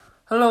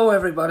Hello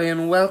everybody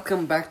and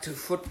welcome back to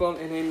Football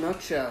in a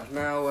Nutshell.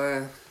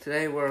 Now,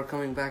 today we're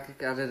coming back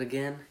at it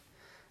again.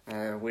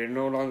 We're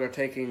no longer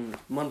taking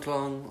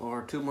month-long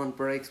or 2-month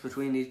breaks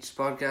between each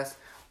podcast.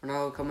 We're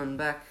now coming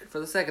back for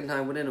the second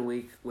time within a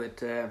week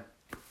with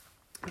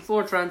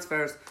 4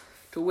 transfers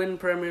to win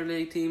Premier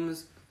League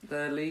teams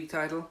the league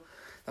title,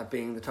 that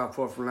being the top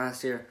 4 from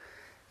last year,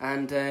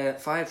 and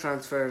 5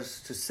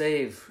 transfers to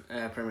save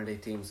Premier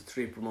League teams,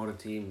 3 promoted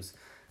teams,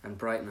 and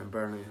Brighton and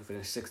Burnley, who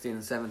finished 16th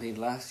and 17th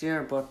last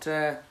year. But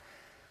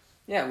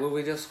will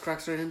we just crack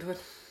straight into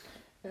it?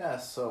 Yeah,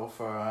 so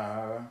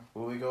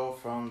will we go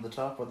from the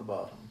top or the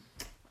bottom?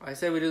 I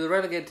say we do the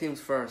relegated teams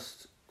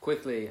first,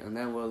 quickly, and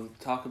then we'll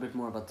talk a bit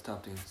more about the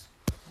top teams.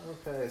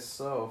 Okay,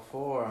 so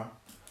for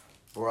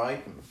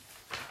Brighton,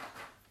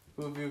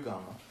 who have you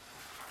gone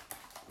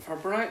with? For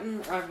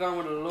Brighton, I've gone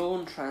with a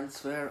loan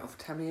transfer of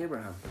Tammy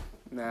Abraham.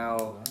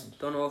 Now,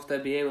 don't know if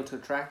they'll be able to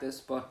attract this,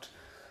 but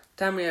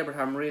Tammy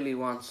Abraham really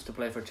wants to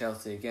play for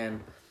Chelsea again.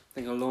 I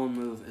think a loan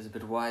move is a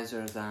bit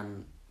wiser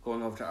than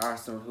going over to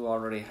Arsenal, who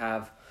already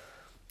have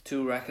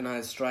 2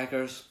 recognised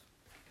strikers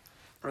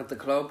at the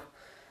club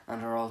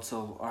and are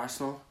also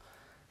Arsenal.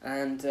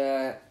 And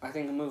I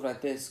think a move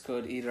like this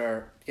could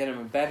either get him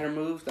a better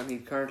move than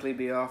he'd currently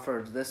be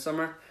offered this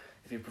summer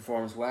if he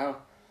performs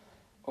well,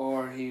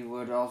 or he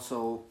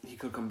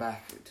could come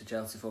back to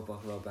Chelsea Football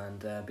Club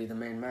and be the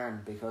main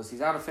man, because he's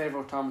out of favour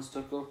with Thomas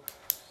Tuchel.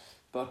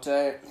 But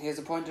he has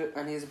a point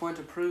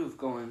to prove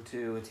going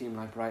to a team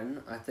like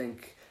Brighton. I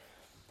think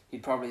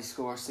he'd probably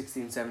score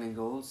 16, 17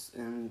 goals.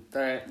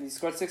 He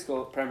scored 6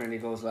 Premier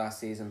League goals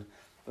last season,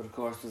 but of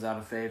course was out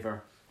of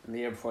favour. And the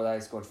year before that he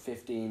scored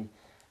 15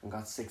 and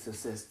got 6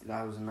 assists.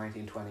 That was in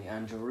 1920.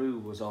 And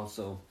Giroud was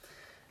also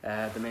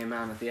the main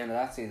man at the end of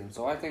that season.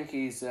 So I think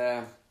his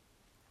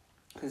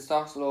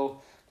stock's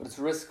low, but it's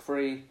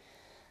risk-free.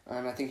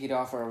 And I think he'd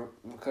offer,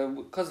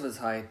 because of his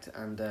height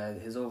and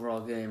his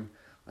overall game,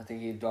 I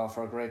think he'd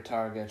offer a great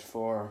target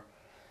for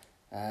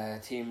a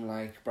team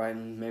like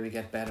Brighton, maybe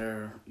get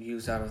better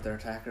use out of their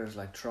attackers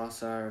like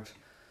Trossard,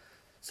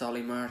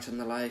 Solly March and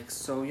the likes.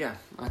 So yeah,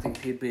 I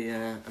think he'd be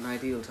an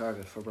ideal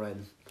target for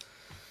Brighton.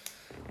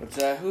 But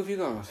who have you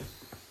gone with?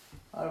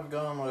 I've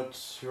gone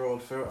with your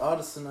old favorite,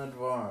 Odsonne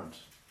Edouard.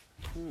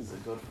 He's a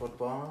good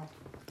footballer.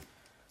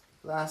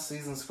 Last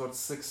season scored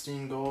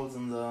 16 goals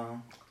in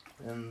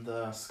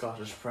the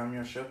Scottish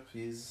Premiership.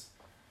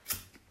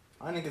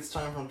 I think it's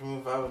time for him to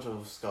move out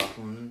of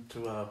Scotland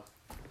to a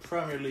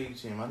Premier League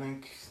team. I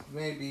think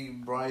maybe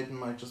Brighton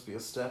might just be a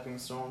stepping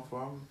stone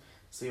for him.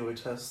 See how he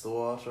tests the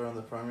water in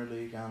the Premier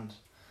League, and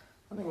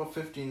I think about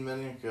 15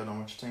 million could get him,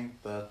 which I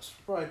think that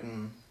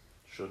Brighton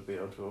should be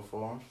able to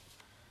afford.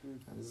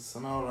 He's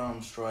an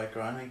all-round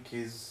striker. I think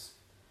he's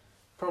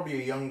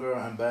probably a younger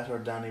and better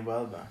Danny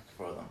Welbeck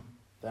for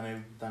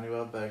them. Danny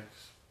Welbeck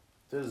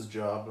did his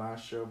job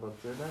last year,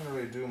 but they didn't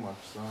really do much,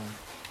 so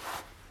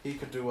he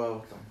could do well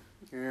with them.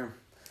 Yeah,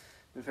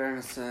 in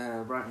fairness,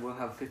 Brighton will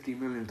have 50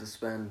 million to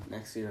spend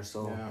next year,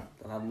 so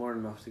they'll have more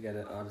than enough to get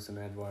it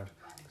Odsonne Edouard.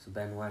 So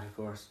Ben White, of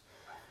course.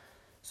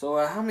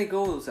 So how many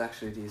goals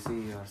actually do you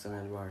see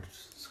Odsonne Edouard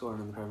scoring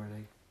in the Premier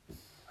League?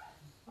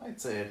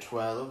 I'd say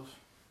 12.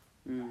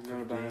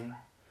 Not bad.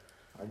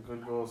 A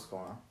good goal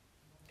scorer.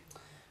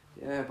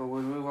 Yeah, but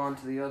we'll move on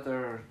to the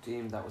other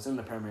team that was in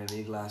the Premier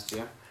League last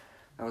year.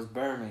 That was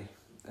Burnley.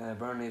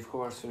 Burnley, of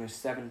course,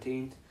 finished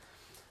 17th.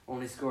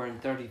 Only scoring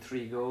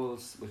 33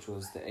 goals, which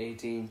was the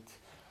 18th.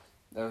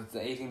 That was the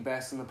 18th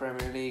best in the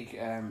Premier League,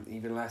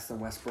 even less than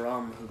West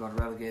Brom, who got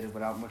relegated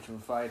without much of a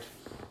fight.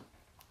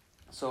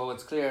 So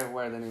it's clear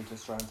where they need to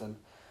strengthen.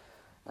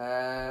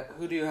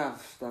 Who do you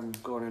have them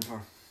going in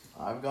for?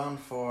 I've gone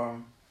for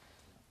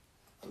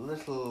a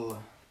little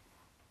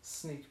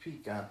sneak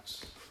peek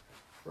at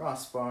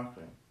Ross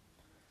Barkley.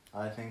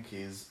 I think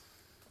he's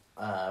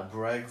a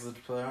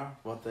Brexit player,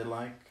 what they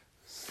like,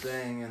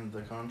 staying in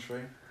the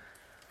country.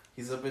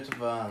 He's a bit of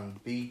a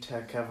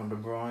B-Tech Kevin De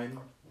Bruyne.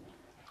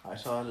 I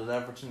thought at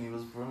Everton he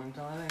was brilliant.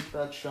 I think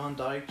that Sean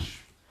Dyche,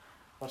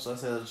 what should I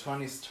say, the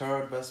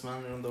 23rd best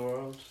manager in the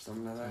world.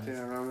 Something like that,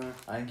 around there.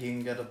 I think he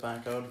can get it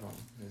back out of him.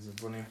 He's a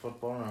brilliant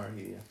footballer.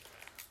 He,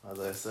 as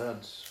I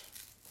said,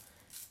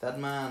 that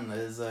man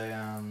is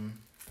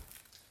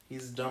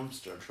he's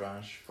dumpster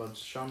trash. But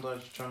Sean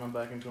Dyche turned him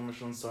back into a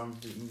Michelin star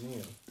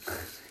meal.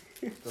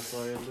 That's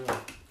all he'll do.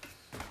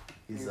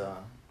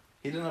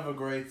 He didn't have a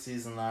great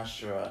season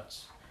last year at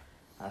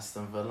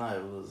Aston Villa.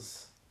 It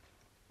was,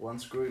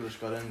 once Grealish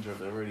got injured,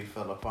 it really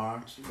fell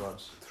apart.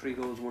 But 3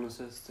 goals, 1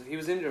 assist. He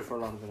was injured for a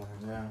lot of it, I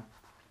think. yeah.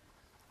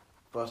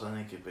 But I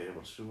think he'd be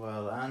able to do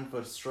well. And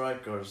with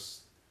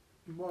strikers,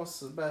 what's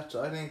the bet?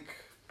 I think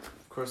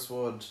Chris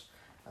Wood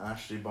and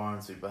Ashley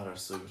Barnes would be better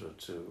suited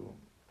to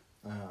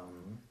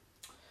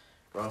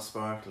Ross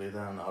Barkley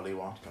than Ollie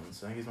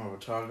Watkins. I think he's more of a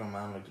target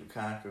man like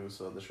Lukaku,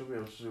 so they should be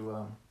able to do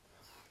well.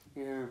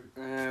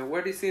 Yeah.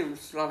 Where do you see him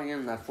slotting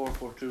in that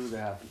 4-4-2 they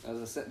have?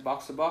 As a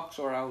box to box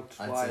or out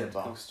I'd wide? say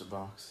box to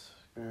box.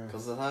 Yeah.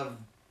 Because they'll have,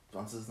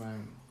 what's his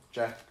name?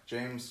 Jack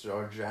James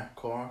or Jack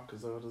Cork,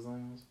 is that what his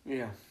name is?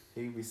 Yeah.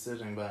 He'd be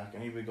sitting back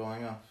and he'd be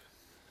going up.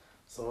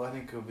 So I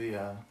think it'll be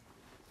I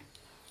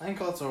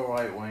think also a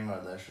right winger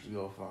they should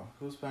go for.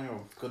 Who's playing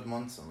Good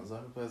Munson? Is that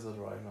who plays at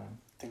the right wing?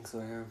 I think so,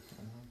 yeah.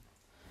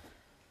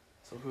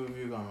 So who have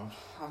you gone with?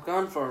 I've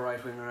gone for a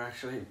right winger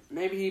actually.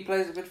 Maybe he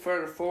plays a bit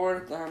further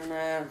forward than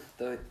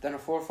a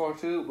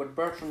 4-4-2 with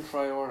Bertrand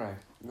Traore.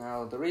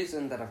 Now the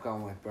reason that I've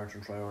gone with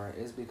Bertrand Traore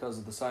is because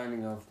of the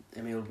signing of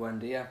Emile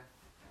Buendia.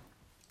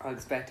 I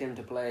expect him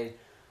to play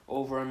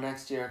over him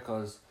next year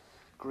because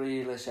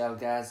Grealish, El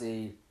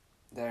Ghazi,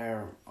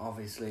 they're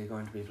obviously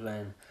going to be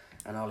playing,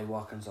 and Ollie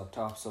Watkins up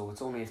top. So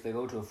it's only if they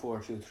go to a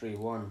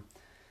 4-2-3-1,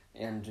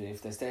 and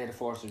if they stay at a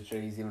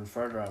 4-2-3, he's even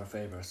further out of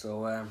favour.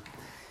 So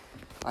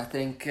I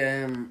think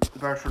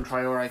Bertrand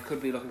Traore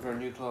could be looking for a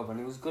new club, and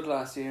he was good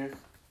last year.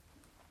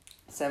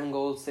 7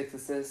 goals, 6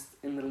 assists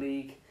in the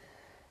league,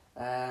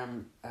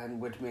 and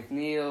with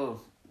McNeil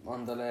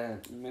on the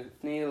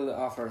McNeil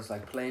offers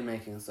like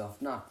playmaking and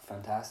stuff. Not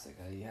fantastic.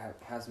 He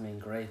hasn't been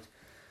great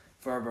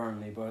for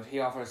Burnley, but he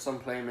offers some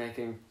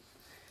playmaking.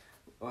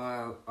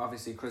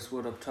 Obviously Chris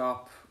Wood up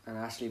top and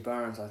Ashley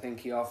Barnes. I think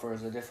he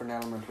offers a different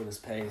element with his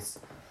pace.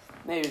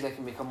 Maybe they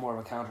can become more of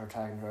a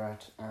counter-attacking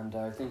threat, and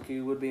I think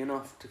he would be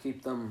enough to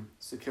keep them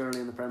securely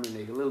in the Premier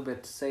League, a little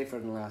bit safer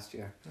than last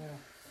year.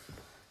 Yeah.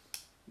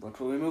 But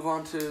will we move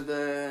on to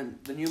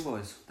the new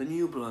boys, the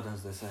new blood,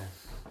 as they say?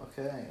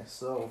 Okay,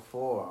 so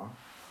for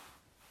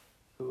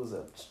who is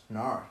it?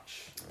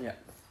 Norwich. Yeah.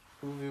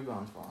 Who have you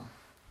gone for?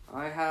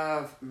 I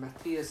have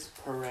Matthias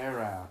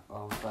Pereira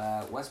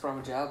of West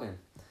Bromwich Albion.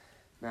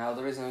 Now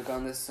the reason I've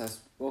gone this, I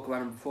spoke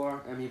about him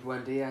before, Emi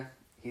Buendia,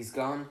 he's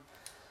gone.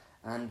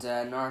 And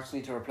Norwich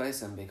need to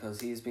replace him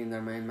because he's been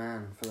their main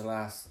man for the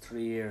last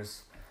 3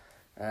 years.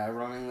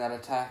 Running that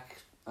attack,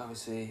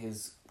 obviously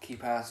his key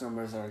pass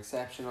numbers are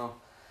exceptional.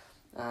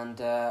 And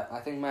I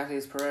think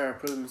Matthias Pereira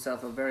proved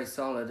himself a very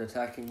solid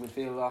attacking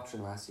midfield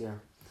option last year,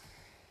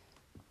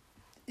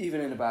 even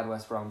in a bad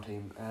West Brom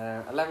team.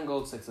 11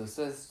 goals, 6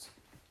 assists.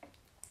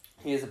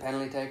 He is a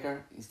penalty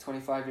taker. He's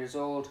 25 years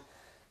old,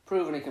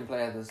 proven he can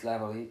play at this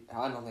level.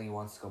 I don't think he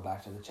wants to go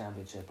back to the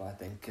Championship. I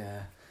think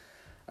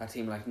a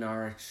team like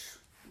Norwich,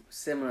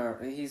 similar.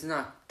 He's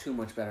not too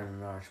much better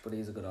than Norwich, but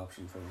he's a good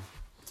option for me.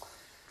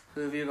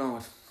 Who have you gone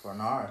with? For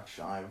Norwich,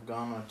 I've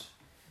gone with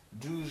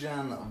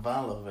Dujan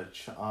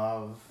Vlahovic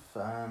of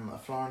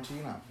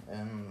Fiorentina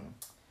in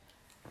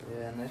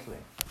Italy.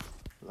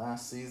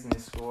 Last season he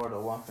scored a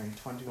whopping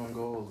 21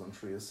 goals and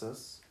 3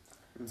 assists.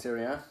 In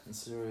Serie A? In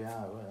Serie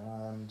A,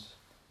 and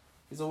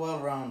he's a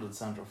well-rounded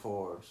centre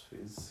forward.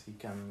 He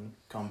can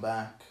come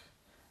back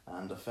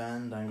and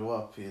defend and go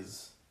up.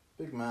 He's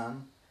a big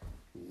man.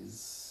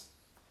 He's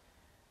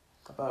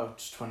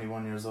about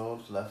 21 years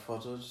old,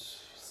 left-footed.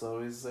 So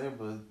he's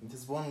able.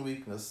 His one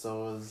weakness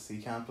though is he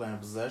can't play in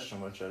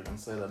possession, which I can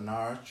say that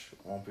Norwich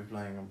won't be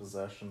playing in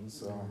possession.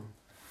 So,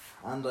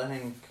 and I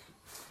think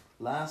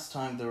last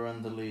time they were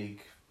in the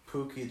league,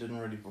 Pukki didn't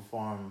really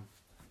perform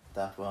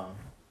that well.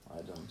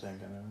 I don't think,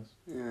 anyways.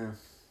 Yeah.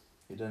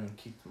 He didn't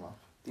keep them up.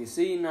 Do you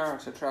see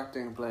Norwich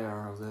attracting a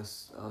player of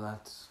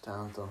that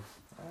talent though?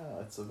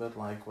 Yeah, it's a bit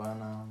like when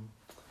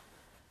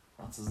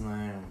what's his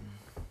name?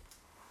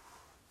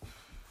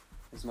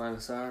 Ismail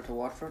Sarr to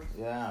Watford?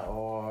 Yeah,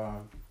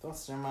 or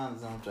what's your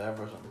man's name to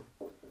Everton?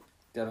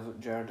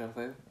 Jared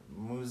Delphi?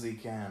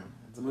 Muzi Kane.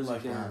 It's a bit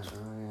like that.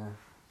 Oh yeah.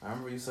 I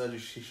remember you said he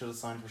should have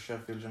signed for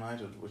Sheffield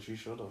United, which he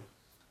should have.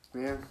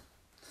 Yeah.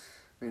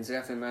 I mean,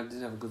 Sheffield United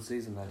did have a good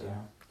season that year.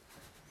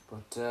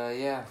 But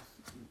yeah,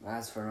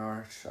 as for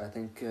Norwich, I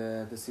think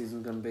this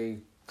season's going to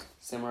be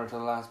similar to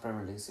the last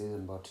Premier League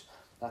season, but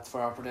that's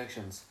for our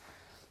predictions.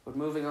 But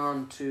moving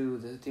on to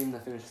the team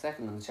that finished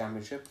second in the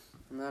Championship,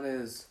 and that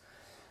is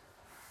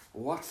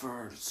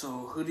Watford. So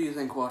who do you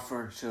think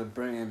Watford should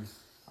bring in?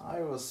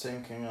 I was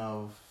thinking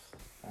of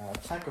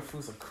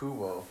Takefusa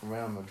Kubo from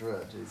Real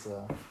Madrid. He's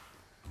a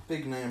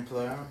big name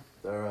player.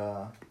 They're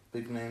a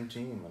big name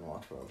team in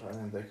Watford. I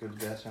think they could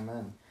get him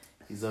in.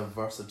 He's a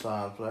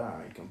versatile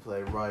player. He can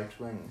play right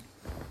wing,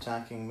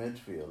 attacking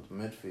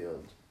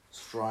midfield,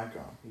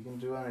 striker. He can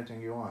do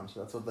anything you want.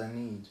 That's what they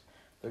need.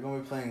 They're going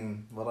to be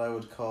playing what I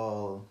would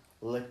call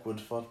liquid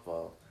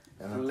football.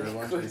 And that they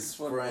want to be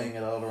spraying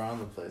it all around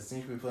the place. They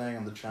need to be playing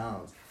on the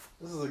channels.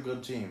 This is a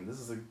good team. This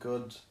is a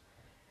good...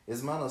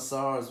 Ismail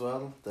Sarr as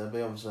well. They'll be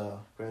able to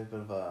create a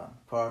bit of a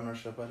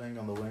partnership, I think,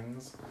 on the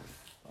wings.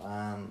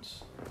 And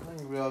I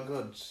think it'll be all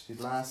good.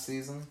 Last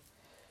season,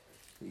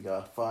 he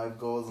got 5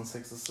 goals and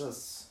 6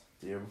 assists.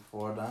 The year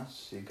before that,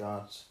 he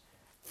got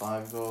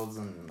 7 goals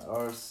and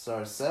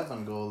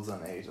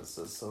 8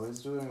 assists. So he's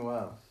doing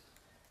well.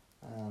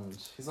 And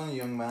he's only a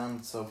young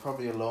man, so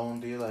probably a loan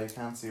deal. I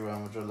can't see Real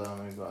Madrid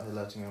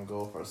letting him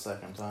go for a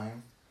second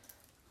time.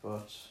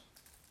 But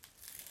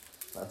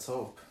let's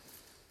hope.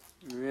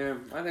 Yeah,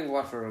 I think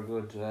Watford are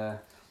good.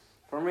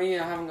 For me,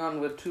 I haven't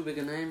gone with too big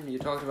a name. You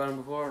talked about him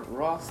before.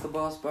 Ross the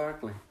Boss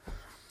Barkley.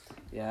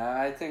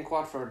 Yeah, I think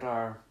Watford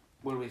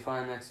will be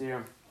fine next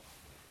year.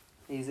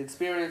 He's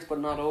experienced but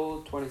not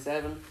old,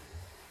 27.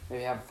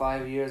 Maybe have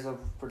 5 years of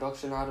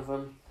production out of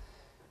him.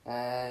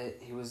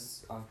 He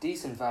was of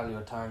decent value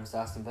at times to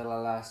Aston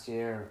Villa last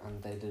year,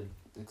 and they did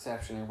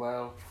exceptionally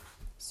well.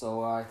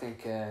 So I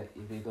think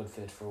he'd be a good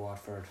fit for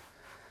Watford.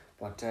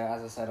 But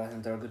as I said, I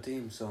think they're a good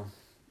team, so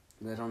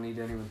they don't need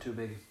anyone too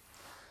big.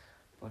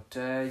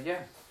 But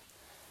yeah,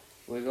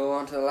 we'll go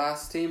on to the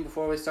last team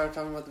before we start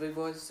talking about the big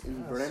boys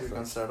in Brentford. So you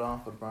can start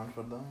off with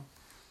Brentford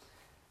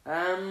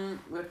then.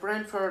 With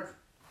Brentford,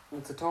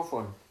 it's a tough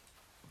one.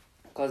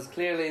 Because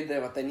clearly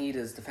what they need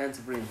is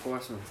defensive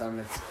reinforcements, and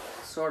it's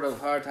sort of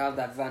hard to have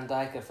that Van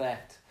Dijk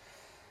effect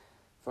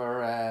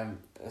for a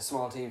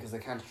small team because they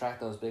can't attract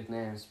those big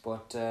names.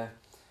 But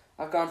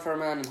I've gone for a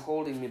man in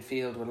holding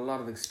midfield with a lot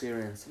of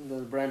experience, something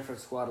the Brentford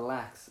squad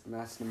lacks, and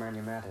that's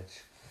Nemanja Matic.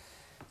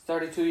 He's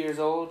 32 years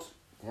old,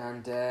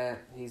 and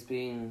he's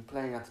been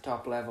playing at the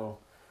top level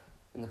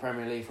in the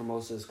Premier League for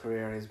most of his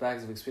career. He has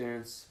bags of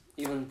experience,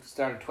 even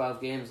started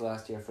 12 games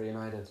last year for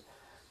United.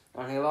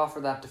 And he'll offer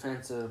that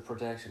defensive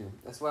protection,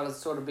 as well as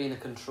sort of being a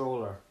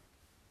controller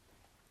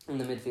in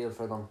the midfield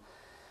for them.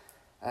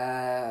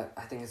 I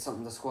think it's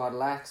something the squad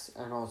lacks.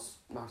 I know it's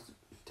not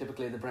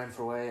typically the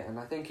Brentford way, and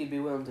I think he'd be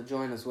willing to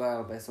join as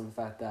well, based on the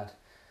fact that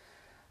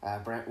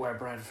where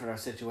Brentford are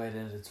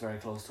situated, it's very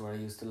close to where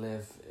he used to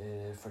live.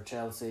 For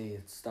Chelsea,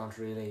 it's not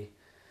really...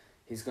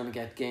 He's going to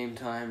get game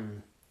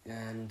time,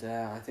 and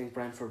I think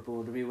Brentford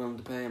would be willing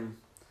to pay him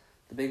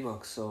the big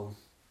bucks. So,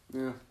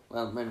 yeah,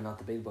 well, maybe not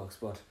the big bucks,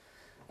 but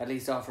at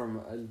least offer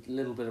him a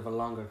little bit of a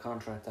longer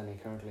contract than he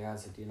currently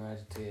has at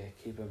United to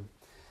keep him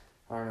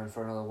earning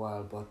for another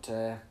while. But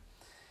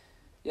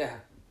yeah,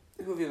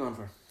 who have you gone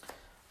for?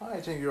 I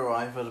think you're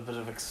right. I've had a bit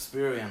of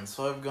experience,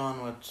 so I've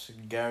gone with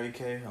Gary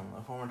Cahill,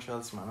 a former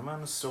Chelsea man, a man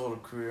who stole a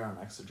career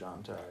next to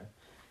John Terry.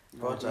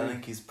 But I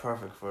think he's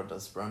perfect for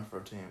this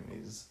Brentford team.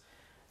 He's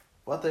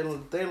what they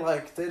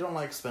like. They don't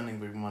like spending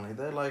big money.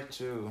 They like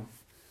to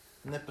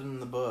nip it in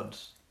the bud,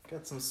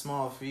 get some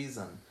small fees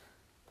in.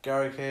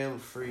 Gary Cahill,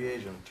 free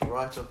agent,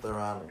 right up their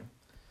alley.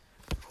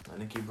 I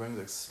think he brings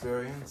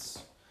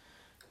experience.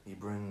 He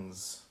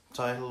brings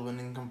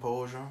title-winning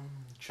composure,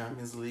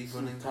 Champions League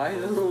winning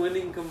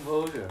title-winning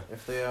composure.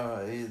 If they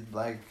are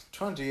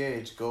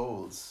 28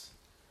 goals,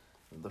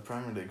 the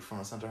Premier League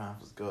from a centre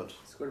half is good.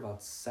 He scored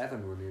about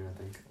 7 1 year, I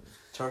think.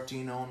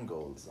 13 own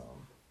goals.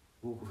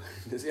 Ooh,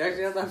 does he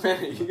actually have that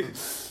many?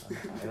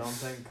 I don't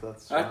think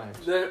that's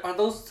right. Are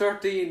those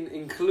 13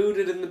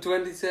 included in the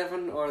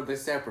 27, or are they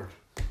separate?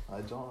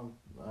 I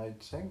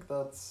think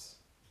that's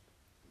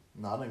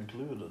not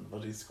included,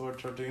 but he scored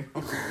 13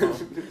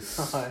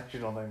 goals. I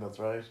actually don't think that's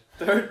right.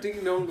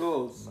 13 own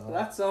goals? No.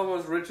 That's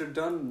almost Richard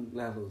Dunn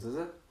levels, is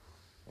it?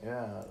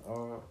 Yeah,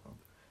 or...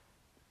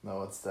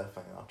 No, it's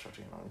definitely not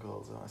 13 own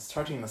goals. It's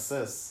 13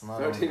 assists, not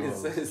 13 own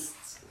goals.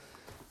 assists.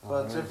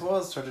 But if it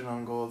was 13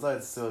 own goals,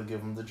 I'd still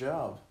give him the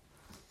job.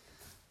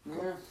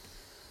 Yeah.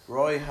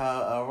 Roy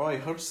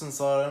Hodgson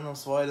saw it in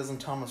us. Why doesn't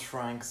Thomas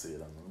Frank see it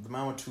in him? The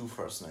man with 2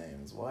 first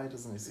names. Why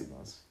doesn't he see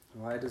those?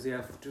 Why does he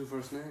have 2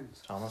 first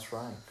names? Thomas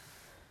Frank.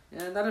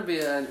 Yeah, that'd be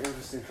an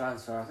interesting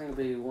transfer. I think it'd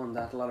be one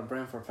that a lot of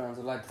Brentford fans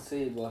would like to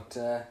see. But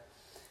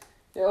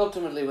yeah,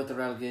 ultimately with the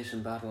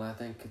relegation battle, I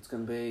think it's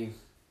going to be...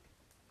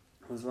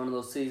 It was one of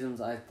those seasons,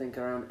 I think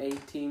around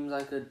 8 teams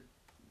I could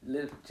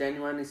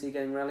genuinely see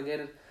getting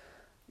relegated.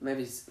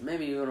 Maybe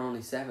even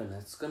only 7.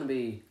 It's going to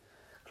be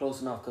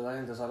close enough, because I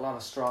think there's a lot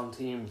of strong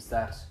teams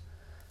that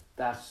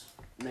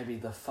maybe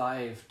the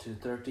 5 to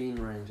 13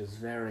 range is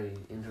very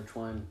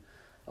intertwined.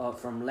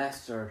 From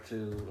Leicester to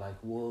like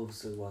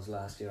Wolves it was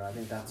last year. I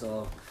think that's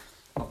all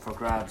up for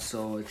grabs,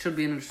 so it should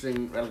be an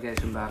interesting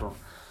relegation battle.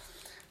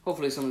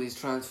 Hopefully some of these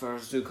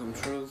transfers do come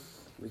true.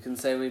 We can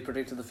say we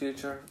predicted the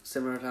future,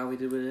 similar to how we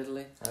did with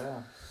Italy.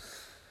 Yeah.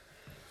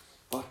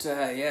 But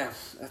yeah,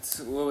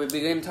 we'll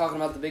begin talking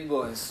about the big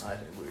boys. I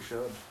think we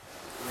should.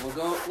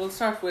 We'll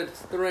start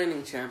with the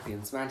reigning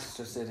champions,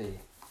 Manchester City,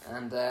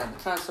 and the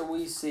transfer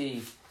we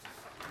see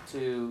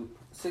to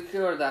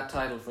secure that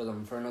title for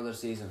them for another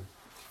season.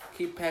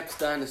 Keep Pep's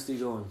dynasty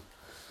going.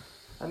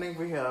 I think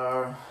we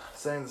are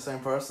saying the same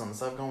person,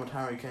 so I've gone with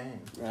Harry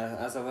Kane.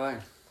 As have I.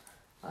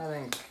 I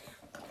think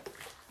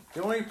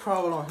the only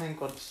problem I think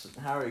with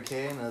Harry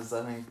Kane is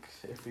I think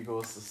if he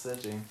goes to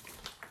City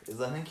is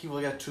I think he will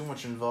get too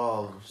much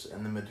involved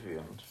in the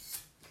midfield.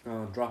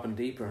 Oh, dropping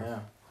deeper. Yeah,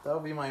 that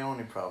would be my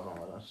only problem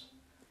with it.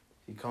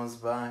 He comes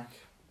back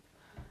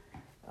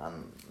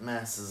and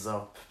messes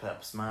up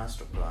Pep's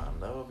master plan.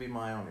 That would be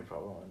my only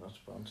problem with it.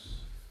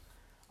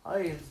 But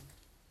I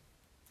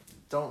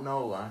don't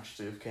know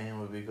actually if Kane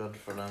would be good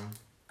for them.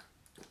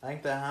 I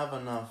think they have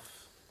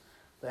enough.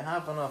 They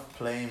have enough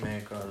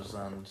playmakers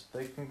and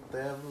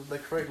they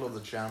create loads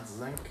of chances.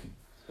 I think.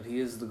 But he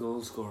is the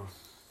goal scorer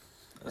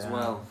as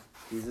well.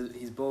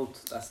 He's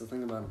both. That's the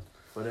thing about him.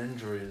 But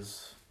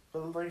injuries,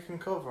 but they can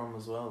cover him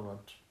as well.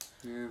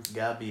 But yeah,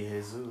 Gabby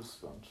Jesus.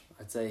 But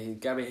I'd say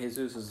Gabby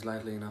Jesus is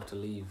likely enough to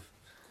leave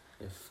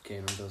if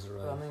Kane does it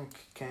right. I think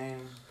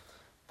Kane,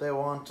 they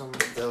want him,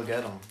 they'll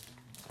get him.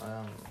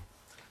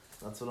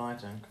 That's what I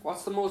think.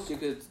 What's the most you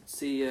could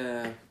see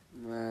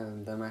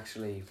them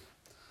actually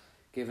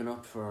giving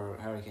up for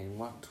Harry Kane?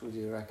 What would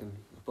you reckon?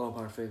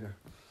 Ballpark figure?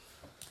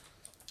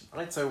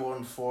 I'd say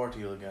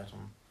 140 will get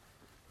him.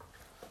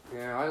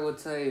 Yeah, I would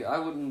say I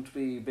wouldn't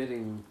be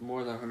bidding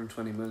more than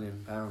 £120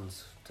 million,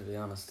 to be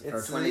honest.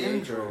 It's for a the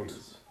 28-year-old.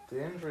 injuries.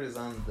 The injuries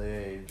and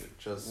the age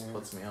just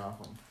puts me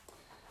off him.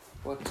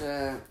 But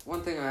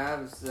one thing I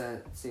have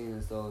seen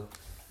is though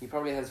he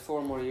probably has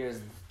 4 more years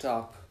at the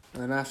top,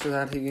 and after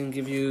that he can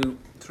give you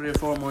 3 or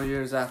 4 more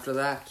years after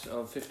that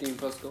of 15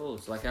 plus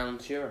goals, like Alan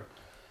Shearer.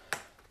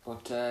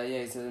 But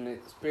yeah, he's an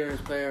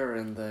experienced player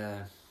in the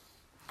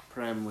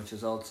Prem, which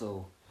is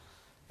also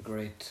a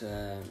great.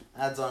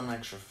 Adds on an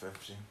extra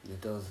 50.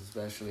 It does,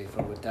 especially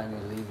with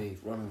Daniel Levy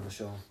running the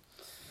show.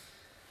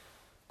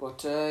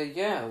 But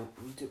yeah,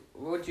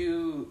 would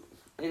you,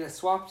 in a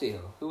swap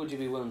deal, who would you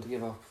be willing to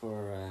give up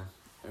for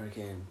Harry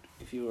Kane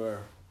if you were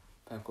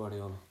Pep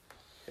Guardiola?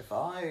 If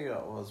I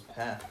was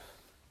Pep,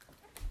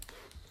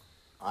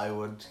 I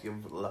would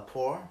give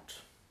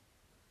Laporte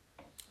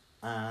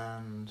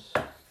and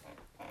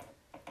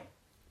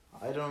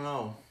I don't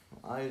know.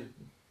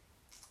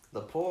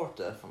 Laporte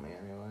definitely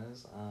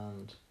anyways,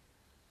 and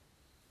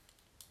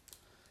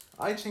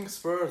I think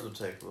Spurs would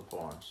take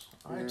Laporte.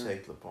 I'd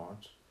take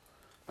Laporte.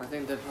 I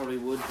think they probably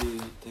would be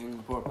taking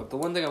Laporte, but the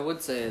one thing I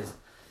would say is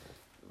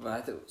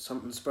I think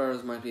something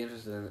Spurs might be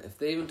interested in, if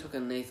they even took a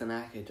Nathan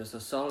Ake, just a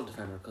solid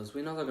defender, because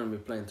we know they're going to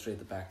be playing 3 at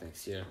the back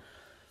next year.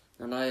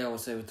 And I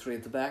always say with 3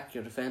 at the back,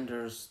 your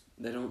defenders,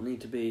 they don't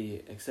need to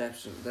be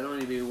exceptional. They don't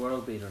need to be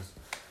world beaters.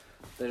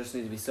 They just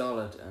need to be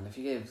solid. And if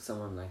you gave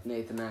someone like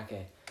Nathan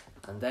Ake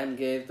and then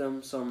gave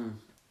them some,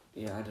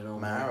 I don't know.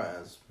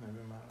 Mahrez.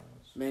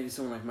 Maybe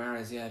someone like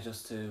Mahrez,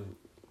 just to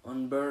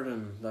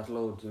unburden that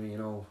load,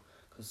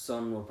 because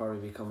Son will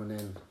probably be coming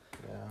in.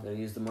 Yeah. They'll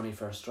use the money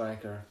for a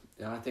striker.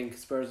 I think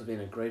Spurs would be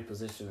in a great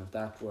position if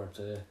that were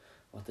to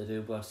what they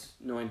do. But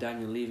knowing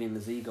Daniel Levy and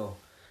his ego,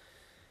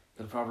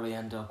 he'll probably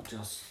end up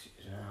just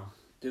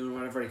doing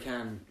whatever he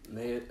can.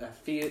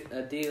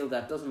 A deal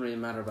that doesn't really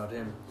matter about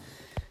him.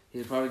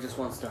 He probably just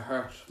wants to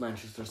hurt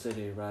Manchester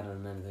City rather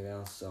than anything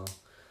else. So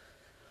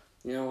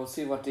we'll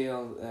see what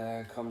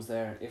deal comes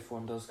there if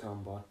one does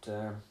come. But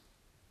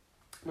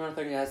another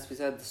thing that has to be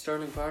said: the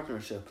Sterling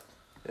partnership.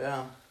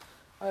 Yeah,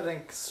 I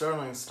think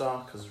Sterling's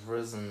stock has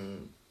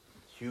risen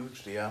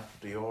hugely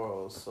after the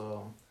Euros,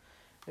 so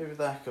maybe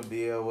that could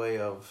be a way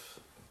of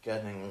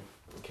getting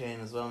Kane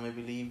as well.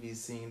 Maybe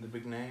Levy's seeing the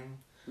big name.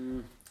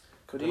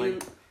 Could you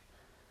like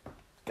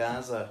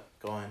Gaza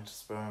going to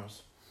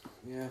Spurs?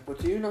 Yeah, but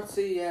do you not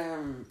see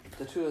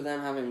the two of them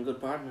having a good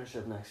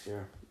partnership next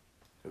year?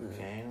 Who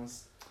Kane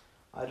is?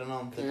 I don't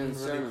know. They Kane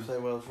didn't really Sterling. play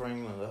well for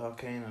England. They had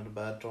Kane had a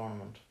bad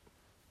tournament.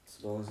 I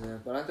suppose, yeah.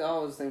 But I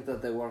always think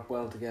that they work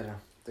well together.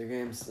 Their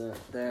games,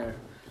 they're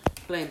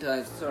playing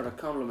to sort of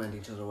complement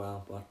each other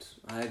well. But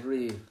I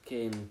agree,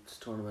 Kane's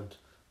tournament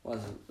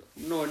was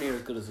nowhere near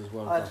as good as his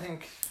World Cup.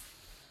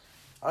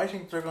 I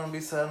think they're going to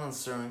be selling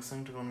Sterling. I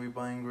think they're going to be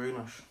buying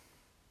Grealish.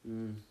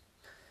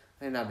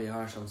 I think that'd be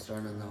harsh on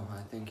Sterling though.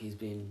 I think he's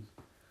been,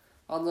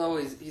 although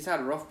he's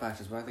had rough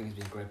patches, but I think he's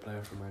been a great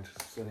player for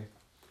Manchester City.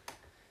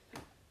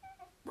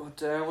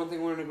 But one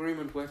thing we're in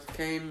agreement with,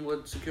 Kane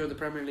would secure the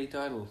Premier League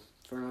title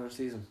for another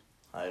season.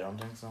 I don't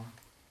think so.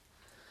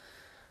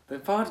 The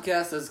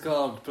podcast is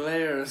called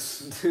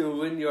Players to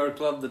Win Your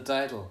Club the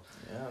Title.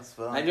 Yeah, it's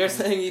valid. And you're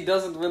saying he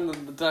doesn't win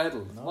the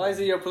title. No. Why is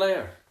he your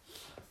player?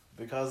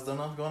 Because they're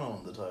not going to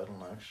win the title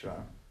next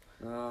year.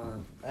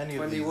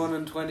 21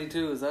 and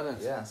 22, is that it?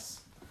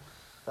 Yes.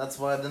 That's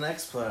why the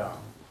next player,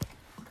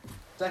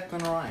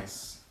 Declan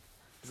Rice,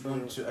 is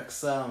going to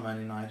excel Man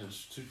United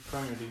to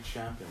Premier League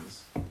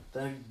champions.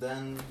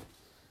 Then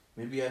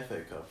maybe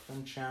FA Cup,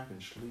 then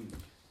Champions League,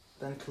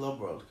 then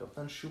Club World Cup,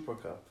 then Super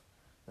Cup,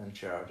 then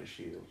Charity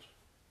Shield.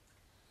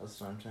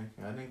 That's what I'm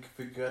thinking. I think if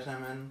we get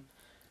him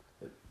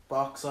in,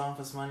 box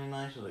office Man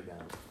United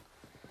again.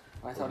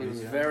 I thought he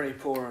was very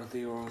poor at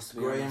the Euros, to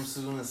be Graham honest.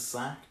 Soon is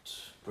sacked.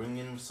 Bring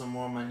in some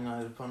more Man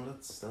United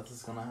pundits. That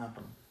is going to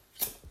happen.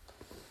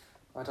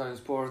 I thought he was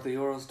poor at the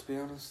Euros, to be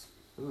honest.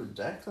 Ooh,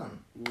 Declan.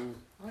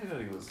 I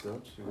thought he was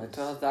good. I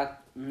thought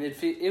that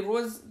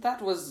midfield,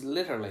 that was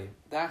literally,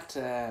 that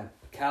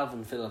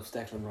Calvin Phillips,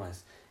 Declan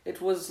Rice,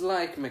 it was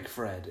like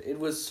McFred. It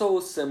was so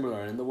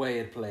similar in the way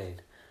it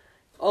played.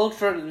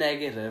 Ultra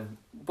negative,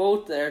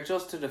 both there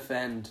just to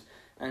defend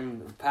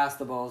and pass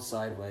the ball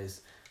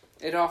sideways.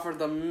 It offered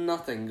them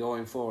nothing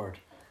going forward,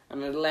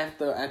 and it left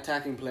the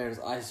attacking players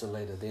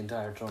isolated the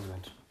entire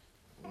tournament.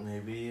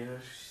 Maybe,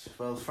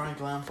 Frank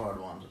Lampard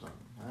wanted him.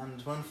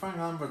 And when Frank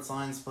Lampard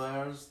signs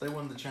players, they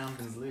win the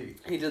Champions League.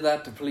 He did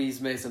that to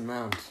please Mason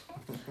Mount.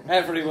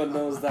 Everyone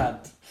knows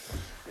that.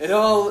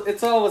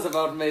 It's always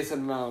about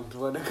Mason Mount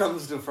when it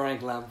comes to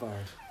Frank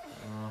Lampard.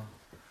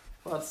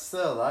 But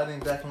still, I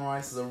think Declan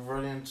Rice is a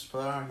brilliant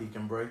player. He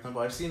can break them.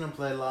 But I've seen him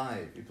play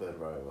live. He played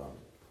very well.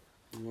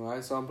 Well, I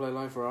saw him play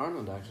live for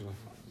Ireland, actually.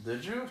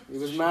 Did you? He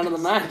was man of the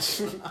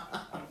match.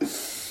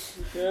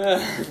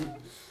 Yeah.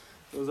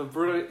 It was a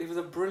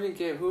brilliant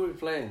game. Who were we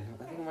playing?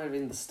 I think it might have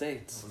been the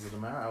States. Was it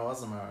America? I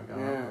was American.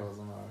 Yeah. I was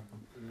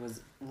American. He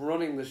was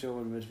running the show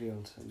in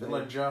midfield. A bit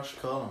like Josh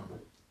Cullen.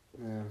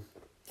 Yeah.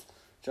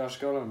 Josh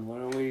Cullen,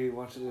 when we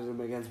watched him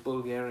against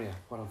Bulgaria.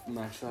 What a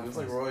match that He was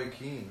like Roy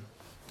Keane.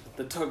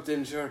 The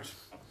tucked-in shirt.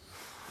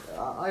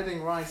 I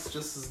think Rice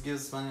just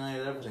gives Man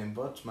United everything,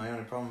 but my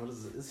only problem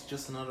is he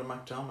just another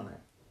McTominay?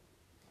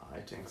 I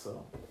think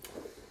so.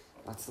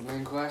 That's the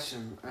main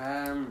question.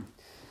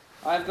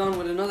 I've gone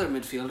with another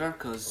midfielder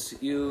because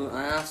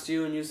I asked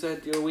you and you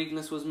said your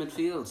weakness was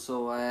midfield.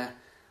 So I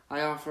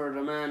offered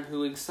a man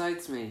who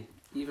excites me,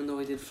 even though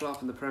he did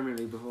flop in the Premier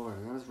League before,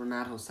 and that is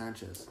Renato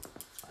Sanchez.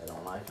 I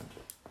don't like him.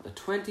 The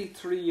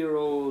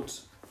 23-year-old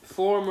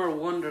former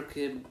Wonder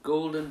Kid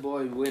Golden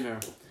Boy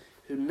winner,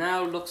 who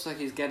now looks like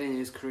he's getting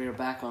his career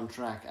back on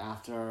track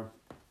after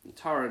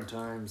torrid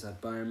times at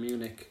Bayern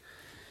Munich,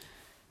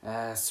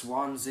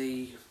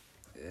 Swansea,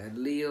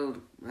 Lille.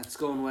 It's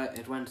going well.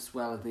 It went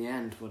well at the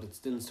end, but it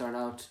didn't start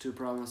out too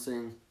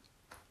promising.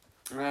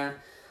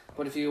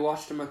 But if you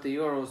watched him at the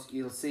Euros,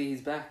 you'll see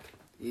he's back.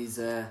 He's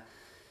a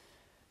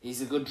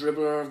good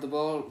dribbler of the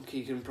ball.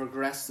 He can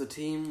progress the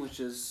team, which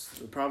is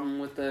the problem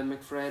with the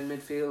McFred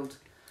midfield.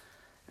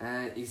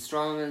 He's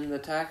strong in the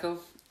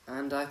tackle,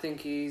 and I think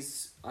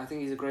he's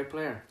a great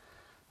player.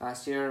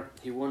 Last year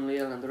he won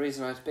Lille, and the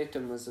reason I picked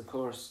him was, of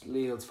course,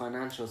 Lille's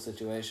financial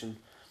situation.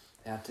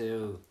 They had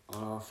to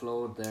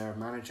offload their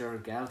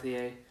manager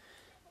Galtier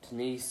to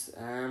Nice.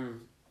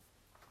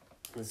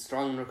 With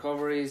strong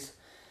recoveries,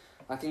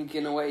 I think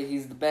in a way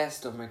he's the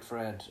best of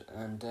McFred,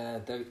 and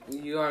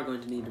you are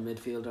going to need a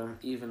midfielder,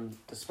 even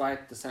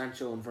despite the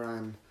Sancho and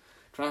Varane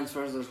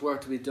transfers. There's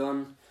work to be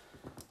done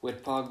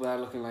with Pogba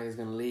looking like he's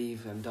going to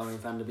leave and Donny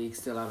van de Beek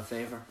still out of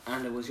favour,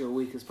 and it was your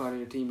weakest part of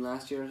your team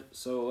last year.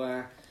 So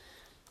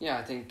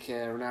I think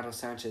Renato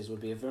Sanchez would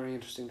be a very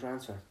interesting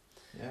transfer.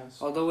 Yes.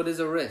 Although it is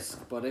a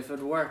risk, but if it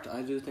worked,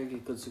 I do think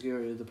it could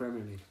secure you the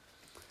Premier League.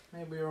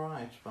 Maybe you're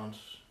right, but...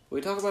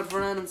 We talk about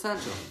Varane and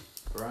Sancho.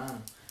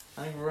 Varane.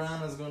 I think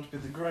Varane is going to be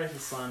the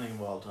greatest signing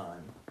of all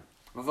time.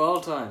 Of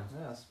all time?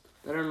 Yes.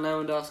 Better than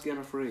Lewandowski on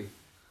a free.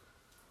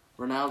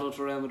 Ronaldo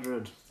to Real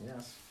Madrid.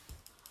 Yes.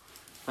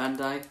 Van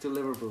Dijk to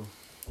Liverpool.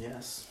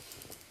 Yes.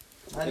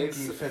 I think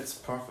he fits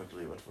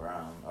perfectly with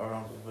Varane.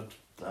 Or with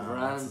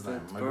Varane fits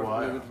perfectly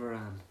with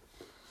Varane.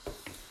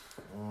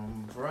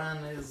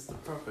 Varane is the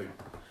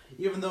perfect...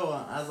 Even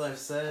though, as I've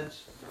said,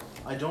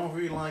 I don't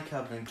really like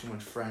having too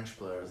much French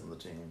players in the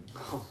team.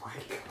 Oh my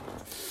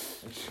god.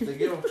 They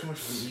give up too much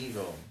of an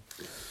ego.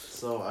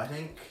 So I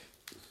think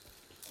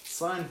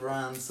sign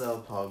Varane,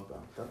 sell Pogba.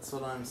 That's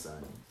what I'm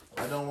saying.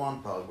 I don't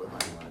want Pogba at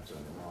Man United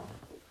anymore.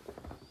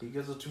 He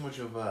gives it too much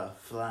of a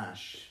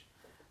flash.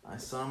 I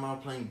saw him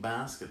out playing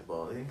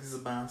basketball. I think he's a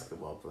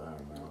basketball player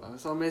now. I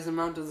saw Mason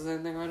Mount do the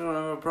same thing. I don't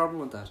have a problem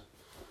with that.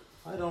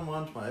 I don't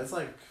want my... It's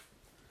like...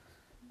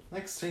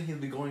 Next thing he'll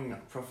be going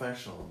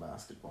professional in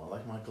basketball,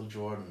 like Michael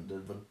Jordan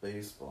did with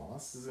baseball.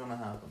 This is going to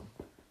happen.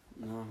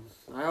 No.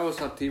 I always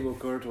thought Thibaut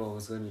Courtois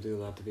was going to do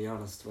that, to be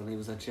honest, when he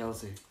was at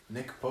Chelsea.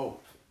 Nick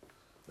Pope.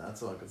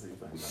 That's what I could see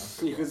playing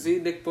basketball. You can see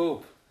Nick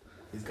Pope.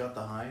 He's got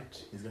the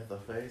height, he's got the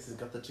face, he's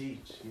got the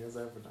teeth. He has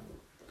everything.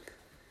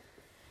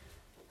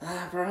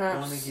 Perhaps.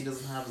 The only thing he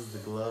doesn't have is the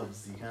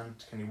gloves.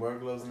 Can he wear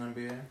gloves in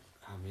NBA?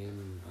 I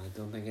mean, I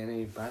don't think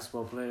any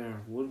basketball player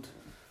would.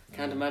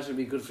 Can't imagine it'd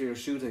be good for your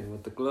shooting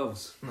with the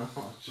gloves. No.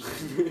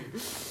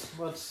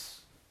 But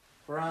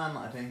Varane,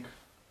 I think,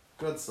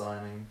 good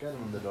signing. Get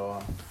him in the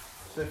door.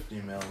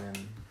 50 million.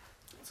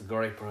 It's a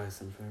great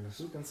price, in fairness.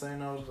 Who can say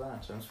no to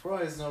that? I'm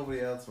surprised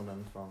nobody else went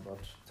in from, but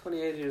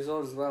 28 years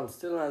old as well.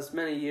 Still has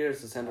many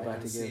years to send it I back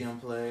can to give. see him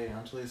play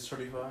until he's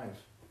 35.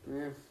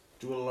 Yeah.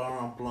 Do a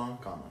Laurent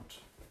Blanc on it.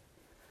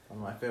 One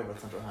of my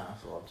favourite centre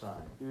halves of all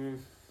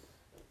time.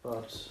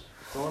 But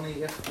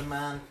only if the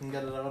man can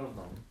get it out of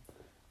them.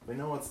 We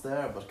know it's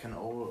there, but can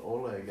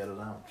Ole get it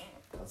out?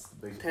 That's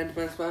the big 10th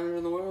best manager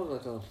in the world,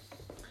 I thought.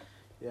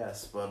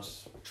 Yes, but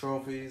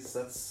trophies,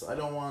 I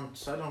don't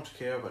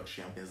care about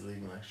Champions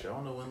League next year. I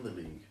want to win the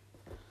league.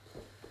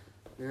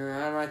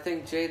 Yeah, and I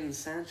think Jadon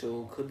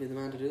Sancho could be the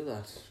man to do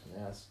that.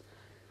 Yes.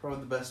 Probably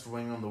the best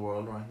winger in the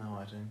world right now,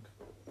 I think.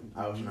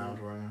 Out and out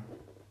winger.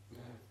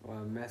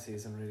 Well, Messi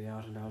isn't really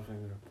out and out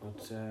winger, but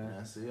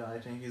Messi, I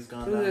think he's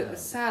gone down.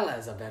 Salah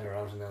is a better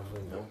out and out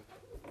winger. Nope.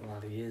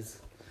 Well, he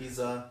is. He's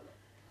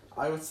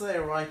I would say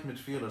a right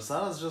midfielder.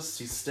 Salah's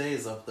he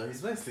stays up there.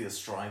 He's basically a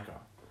striker.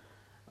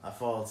 A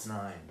false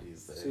nine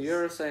these days. So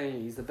you're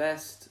saying he's the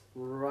best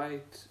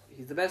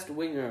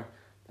winger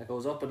that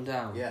goes up and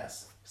down?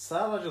 Yes.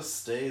 Salah just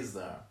stays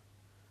there.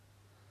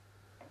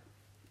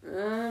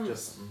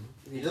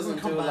 He doesn't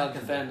come do back a lot of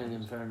in defending,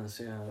 in fairness,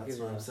 yeah. That's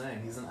what I'm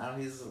saying.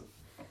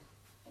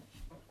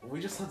 We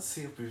just had to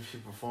see if he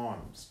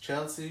performs.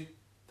 Chelsea,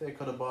 they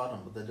could have bought him,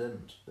 but they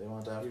didn't. They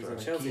went after He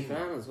was a Chelsea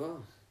fan as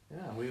well.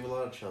 Yeah, we have a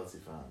lot of Chelsea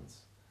fans.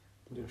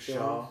 Luke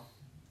Shaw,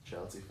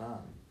 Chelsea fan.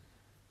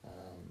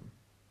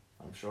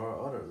 I'm sure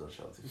others are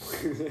Chelsea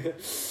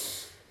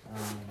fans.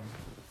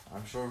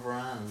 I'm sure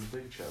Varane is a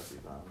big Chelsea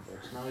fan,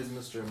 but now he's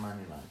Mr. Man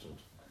United.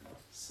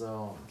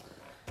 So,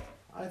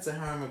 I'd say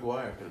Harry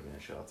Maguire could have been a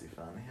Chelsea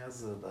fan. He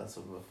has that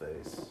sort of a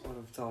face. Would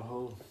have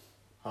thought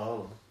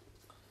Hull.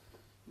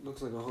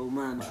 Looks like a whole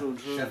man, true.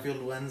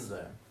 Sheffield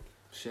Wednesday.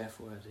 Chef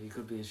Wood. He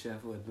could be a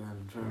Chef Wood man,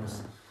 in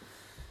fairness.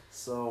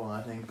 So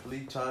I think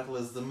league title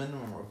is the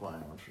minimum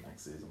requirement for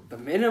next season. The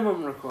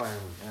minimum requirement.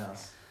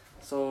 Yes.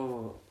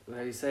 So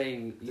are you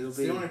saying you'll It's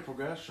be the only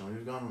progression.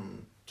 We've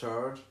gone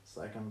third,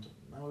 second.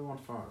 Now we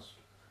want first.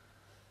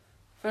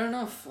 Fair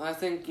enough. I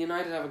think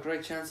United have a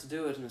great chance to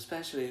do it, and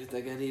especially if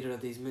they get either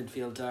of these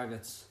midfield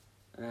targets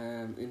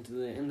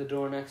in the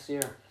door next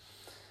year.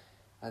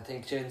 I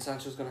think Jadon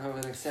Sancho's going to have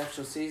an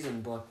exceptional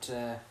season, but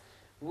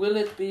will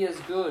it be as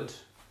good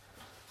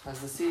as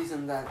the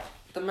season that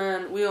the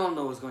man we all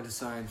know is going to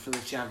sign for the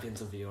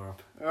champions of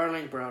Europe,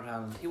 Erling Braut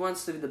Haaland? He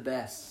wants to be the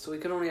best, so he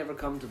can only ever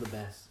come to the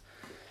best.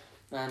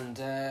 And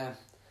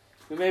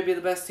we may be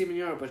the best team in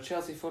Europe, but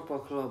Chelsea Football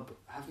Club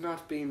have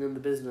not been in the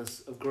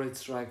business of great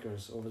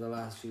strikers over the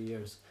last few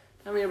years.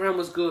 Tammy Abraham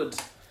was good,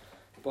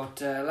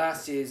 but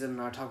last season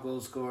our top goal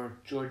scorer,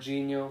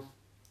 Jorginho,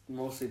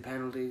 mostly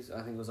penalties.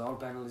 I think it was all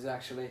penalties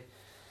actually.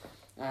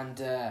 And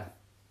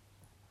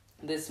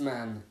this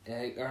man,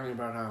 Erling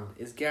Braut Haaland,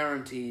 is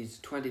guaranteed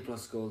 20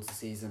 plus goals a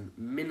season,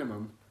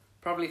 minimum,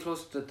 probably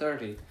closer to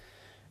 30,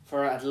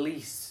 for at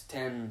least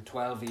 10,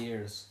 12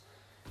 years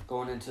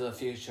going into the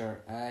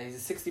future. He's a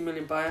 60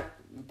 million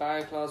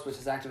buyout clause which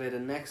is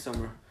activated next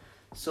summer.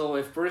 So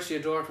if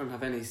Borussia Dortmund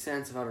have any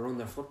sense of how to run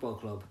their football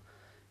club,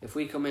 if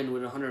we come in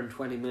with a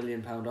 £120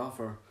 million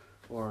offer,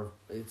 or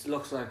it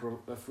looks like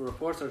if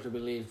reports are to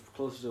believe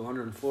closer to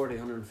 140,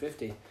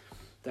 150,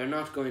 they're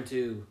not going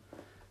to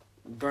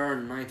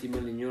burn €90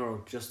 million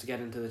just to get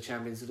into the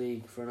Champions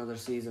League for another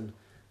season,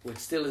 which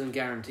still isn't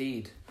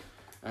guaranteed,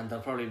 and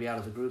they'll probably be out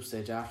of the group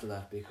stage after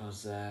that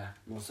because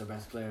most of their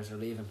best players are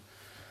leaving.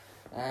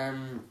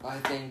 I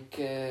think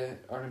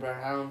Erling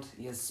Braut Haaland,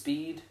 he has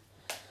speed,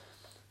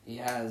 he's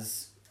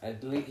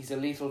a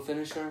lethal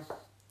finisher,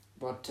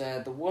 but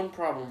the one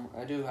problem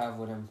I do have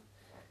with him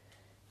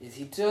is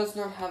he does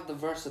not have the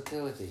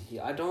versatility.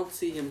 I don't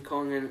see him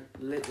coming in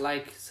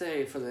like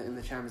say in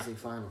the Champions League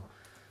final.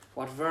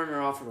 What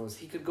Werner offered us,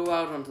 he could go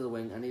out onto the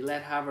wing and he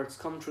let Havertz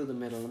come through the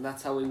middle, and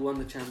that's how we won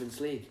the Champions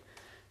League.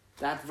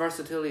 That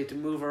versatility to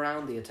move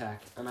around the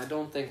attack, and I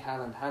don't think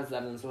Haaland has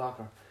that in his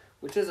locker,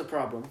 which is a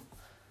problem.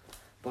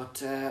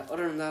 But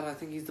other than that, I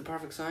think he's the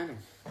perfect signing.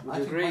 Would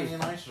you agree? I think Man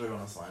United are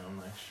going to sign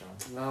him next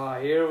year. Oh,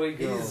 here we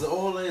go. He's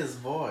Ole's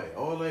boy.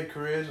 Ole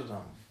created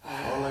him.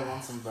 Ole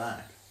wants him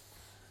back.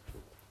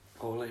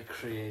 Ole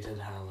created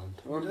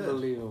Haaland.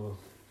 Unbelievable.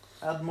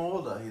 At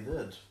Molde, he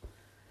did.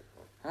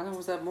 How long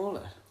was that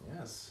Molde?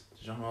 Yes.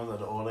 Did you know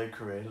that Ole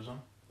created him?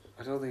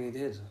 I don't think he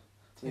did.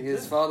 I think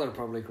his father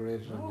probably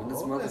created him, and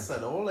his mother.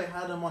 Said Ole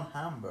had him on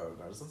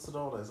hamburgers. That's what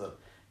Ole said.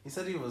 He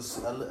said he was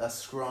a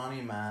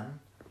scrawny man,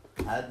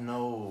 had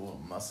no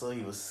muscle,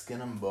 he was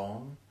skin and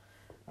bone.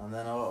 And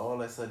then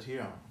Ole said,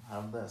 here,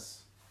 have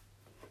this.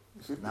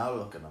 Now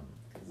look at him.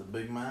 He's a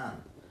big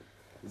man.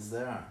 He's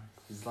there.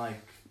 He's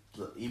like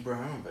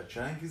Ibrahimovic.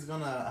 I think he's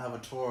going to have a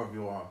tour of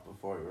Europe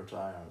before he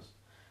retires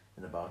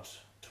in about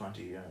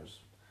 20 years.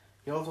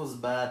 He also has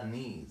bad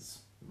knees.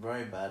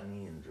 Very bad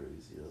knee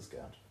injuries he does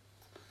get.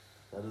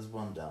 That is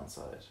one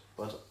downside.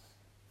 But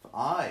if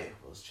I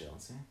was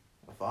Chelsea,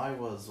 if I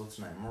was, what's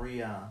her name,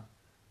 Maria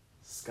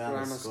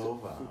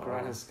Skanaskova,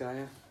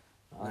 Granovskaya,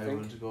 I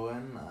would go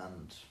in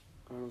and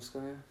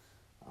Granovskaya,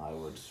 I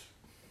would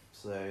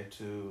say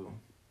to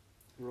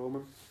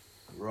Roma,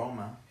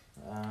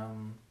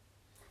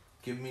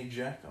 give me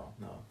Dzeko.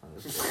 No,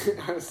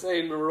 I was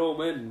saying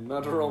Roman,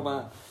 not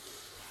Roma.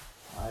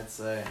 I'd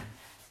say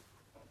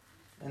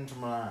Inter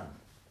Milan.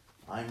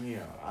 I'm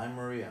here. I'm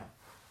Maria.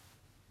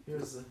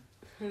 Here's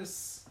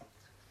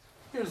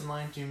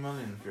 90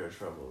 million for your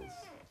troubles.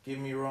 Give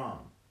me Ron.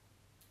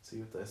 See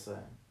what they say.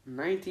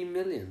 90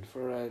 million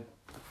for a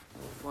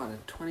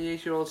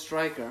 28-year-old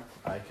striker.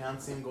 I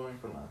can't see him going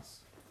for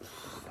less.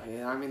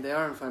 I mean, they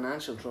are in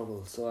financial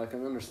trouble, so I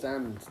can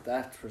understand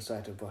that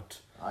perspective, but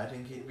I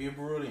think he'd be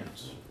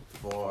brilliant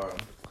for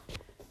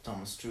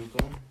Thomas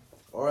Tuchel,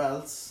 or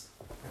else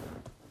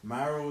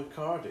Mauro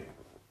Icardi.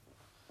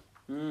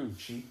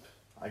 Cheap.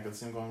 I could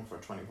see him going for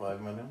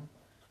 25 million.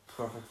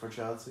 Perfect for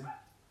Chelsea.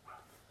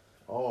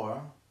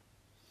 Or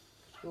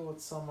go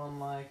with someone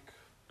like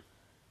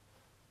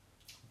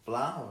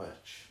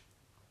Vlahovic.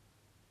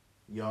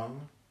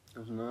 Young.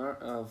 Of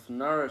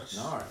Norwich.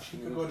 He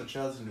could go to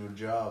Chelsea and do a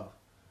job.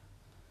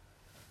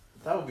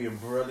 That would be a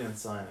brilliant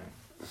signing.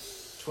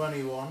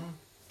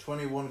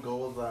 21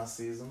 goals last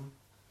season.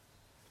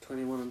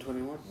 21 and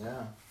 21?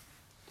 Yeah.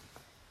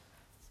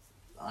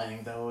 I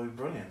think that would be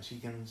brilliant. He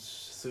can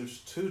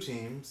suit two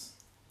teams.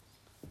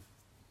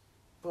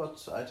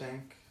 But I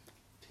think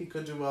he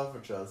could do well for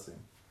Chelsea.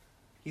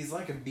 He's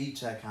like a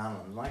B-Tech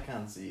Haaland. I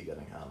can't see you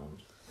getting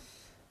Haaland.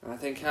 I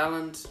think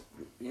Haaland,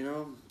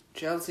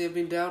 Chelsea have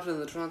been doubted in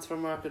the transfer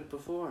market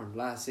before.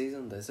 Last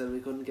season, they said we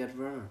couldn't get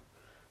Werner.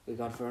 We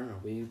got Werner.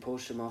 We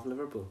poached him off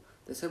Liverpool.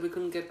 They said we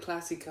couldn't get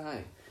Classy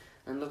Kai.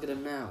 And look at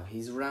him now.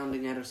 He's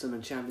rounding Ederson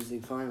in Champions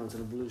League finals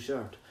in a blue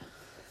shirt.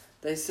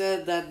 They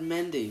said that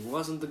Mendy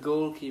wasn't the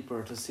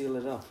goalkeeper to seal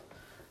it up.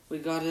 We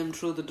got him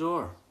through the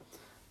door.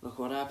 Look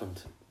what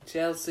happened.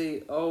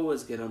 Chelsea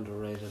always get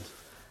underrated.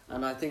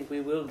 And I think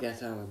we will get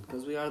Haaland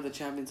because we are the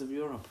champions of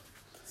Europe.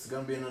 It's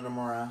going to be another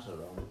Morata,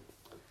 though.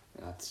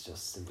 That's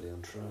just simply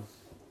untrue.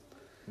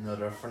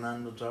 Another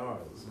Fernando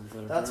Torres.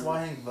 That's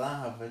why I think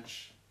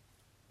Vlahovic,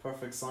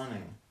 perfect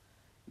signing.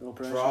 No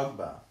pressure.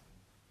 Drogba.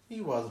 He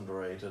wasn't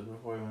rated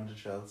before he went to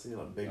Chelsea,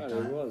 like big Well,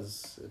 time. he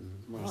was.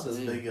 Not as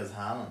big as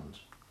Haaland.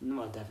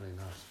 No, definitely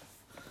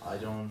not. I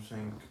don't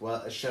think. Well,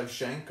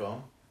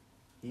 Shevchenko,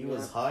 he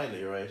was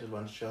highly rated,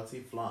 went to Chelsea,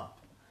 flop.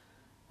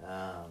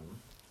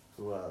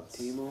 Who else?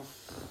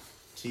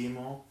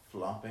 Timo,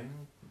 flopping.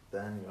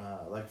 Then you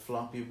have, like,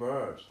 Floppy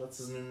Bird. That's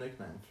his new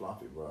nickname,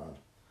 Floppy Bird.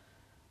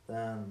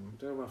 Then...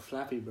 Talk about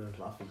Flappy Bird.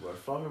 Floppy Bird.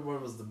 Floppy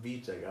Bird was the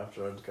BTEC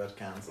after it got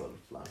cancelled,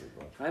 Floppy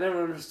Bird. I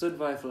never understood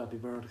why Flappy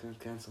Bird got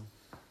cancelled.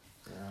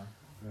 Yeah.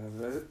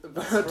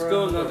 But to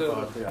go another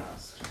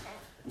podcast.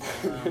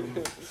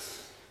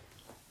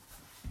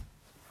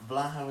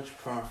 Vlahovic,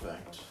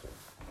 perfect.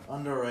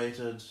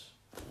 Underrated.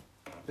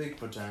 Big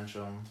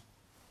potential.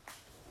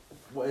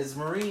 What is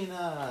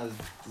Marina?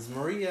 Is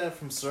Maria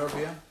from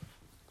Serbia?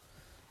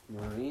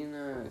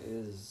 Marina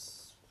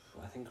is,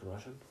 I think,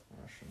 Russian.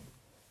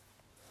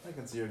 I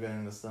can see her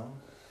getting this done.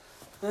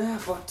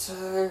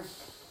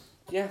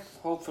 Yeah,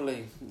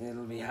 hopefully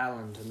it'll be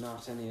Haaland and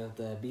not any of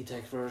the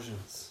BTEC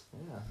versions.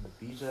 Yeah,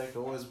 the BTEC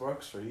always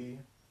works for you.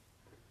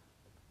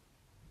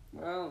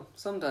 Well,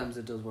 sometimes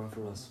it does work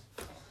for us.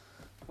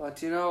 But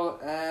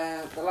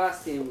the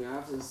last team we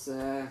have is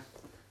a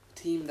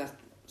team that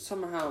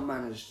somehow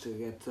managed to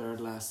get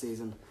third last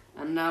season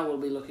and now will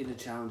be looking to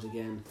challenge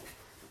again.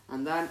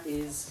 And that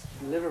is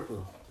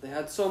Liverpool. They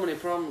had so many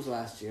problems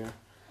last year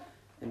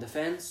in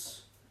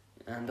defence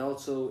and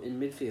also in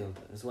midfield,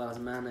 as well as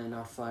Mane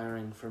not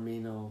firing,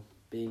 Firmino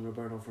being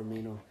Roberto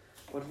Firmino.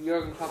 But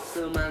Jurgen Klopp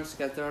still managed to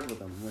get third with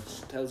them,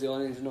 which tells you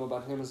all you need to know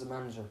about him as a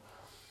manager.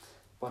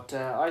 But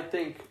I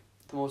think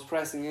the most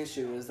pressing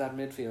issue is that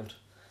midfield,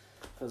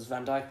 because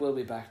Van Dijk will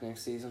be back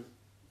next season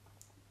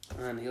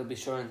and he'll be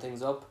shoring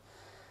things up,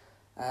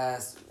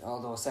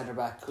 although a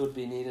centre-back could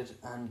be needed.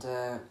 And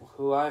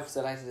who I've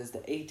selected is the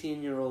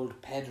 18-year-old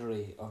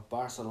Pedri of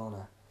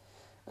Barcelona.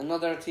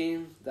 Another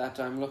team that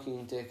I'm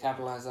looking to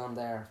capitalise on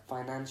their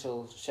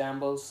financial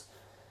shambles,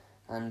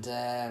 and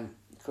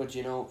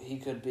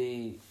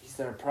he's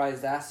their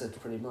prized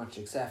asset pretty much,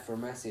 except for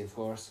Messi, of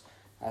course,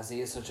 as he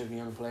is such a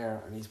young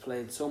player and he's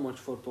played so much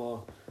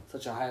football,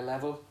 such a high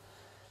level.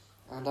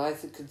 And I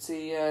could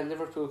see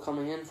Liverpool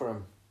coming in for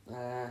him.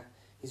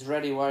 He's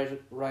ready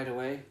right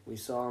away. We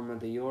saw him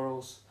at the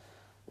Euros,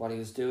 what he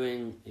was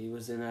doing. He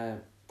was in a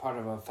part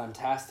of a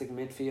fantastic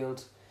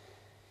midfield.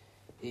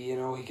 He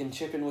can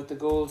chip in with the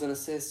goals and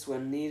assists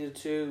when needed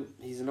to.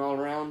 He's an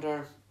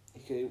all-rounder.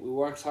 He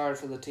works hard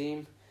for the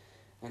team,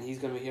 and he's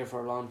going to be here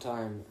for a long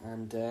time.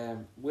 And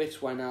with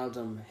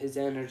Wijnaldum, his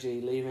energy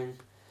leaving,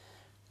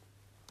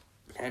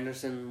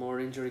 Henderson,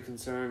 more injury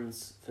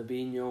concerns,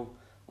 Fabinho,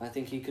 I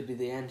think he could be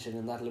the engine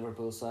in that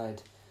Liverpool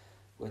side,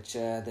 which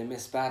they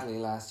missed badly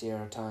last year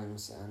at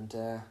times. And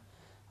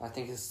I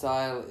think his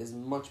style is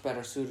much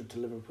better suited to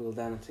Liverpool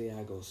than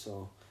Thiago.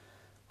 So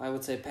I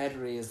would say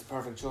Pedri is the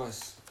perfect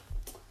choice.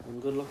 And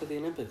good luck at the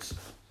Olympics.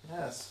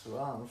 Yes,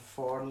 well,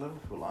 for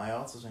Liverpool, I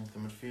also think the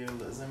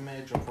midfield is a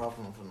major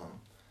problem for them.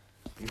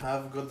 You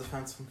have a good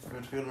defensive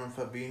midfielder in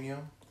Fabinho.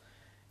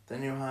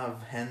 Then you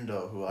have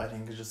Hendo, who I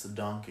think is just a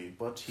donkey,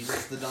 but he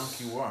does the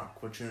donkey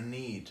work, what you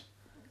need.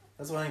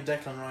 That's why I think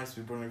Declan Rice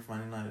would be brilliant for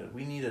Man United.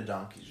 We need a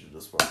donkey to do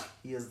this work.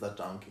 He is that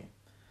donkey.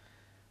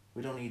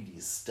 We don't need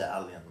these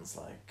stallions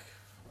like,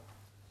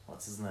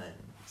 what's his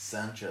name?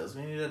 Sanchez.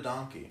 We need a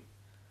donkey.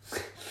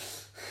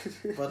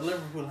 But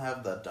Liverpool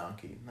have that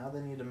donkey. Now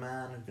they need a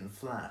man who can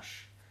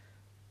flash.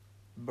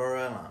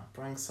 Barella,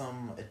 bring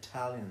some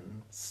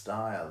Italian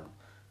style.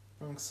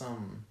 Bring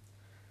some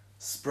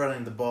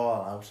spreading the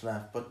ball out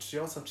left. But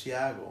you also have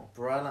Thiago.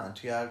 Barella and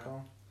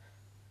Thiago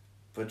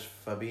with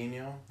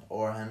Fabinho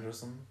or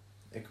Henderson.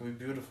 It could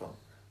be beautiful.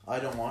 I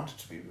don't want it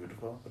to be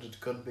beautiful, but it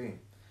could be.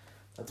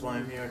 That's why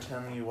I'm here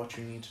telling you what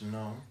you need to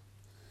know.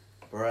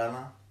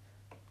 Barella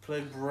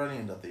played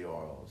brilliant at the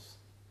Euros.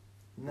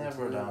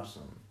 Never doubt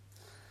him.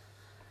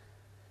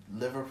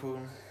 Liverpool,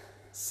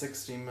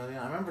 16 million.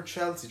 I remember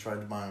Chelsea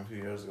tried to buy him a few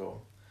years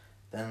ago.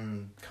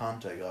 Then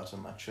Conte got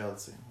him at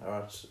Chelsea, or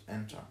at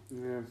Inter.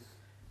 Yeah.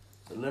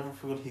 But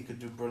Liverpool, he could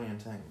do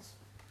brilliant things.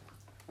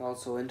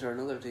 Also Inter,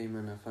 another team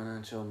in a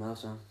financial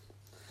meltdown.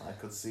 I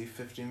could see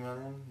 50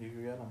 million, you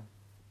could get him.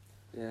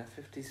 Yeah,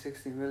 50,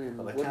 60 million.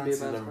 But I wouldn't can't be a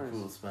see bad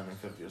Liverpool price. spending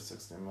 50 or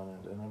 60 million.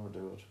 They never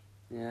do it.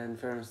 Yeah, in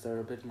fairness, they're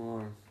a bit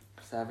more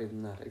savvy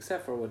than that,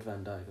 except for with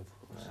Van Dijk, of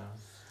course. Yeah.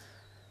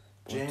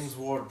 James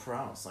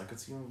Ward-Prowse, I could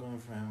see him going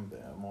for him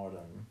there more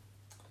than,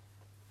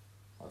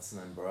 what's his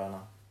name,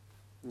 Barella.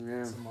 Yeah.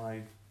 It's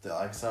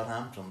like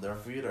Southampton, their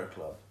feeder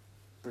club.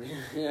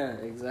 Yeah,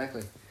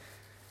 exactly.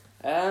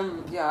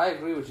 Yeah, I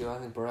agree with you. I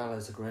think Barella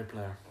is a great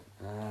player.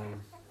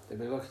 They'd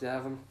be lucky to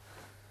have him.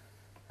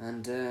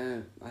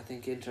 And I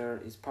think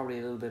Inter is probably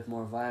a little bit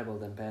more viable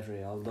than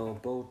Pedri, although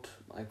both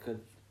I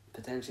could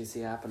potentially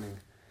see happening.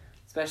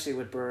 Especially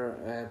with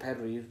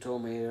Pedri, you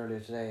told me earlier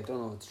today, I don't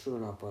know if it's true or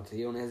not, but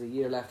he only has a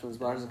year left on his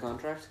Barca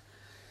contract.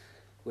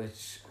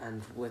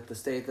 and with the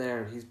state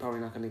there, he's probably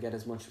not going to get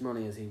as much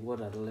money as he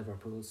would at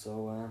Liverpool.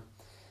 So,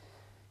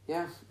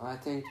 I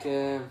think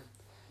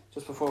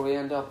just before we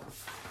end up,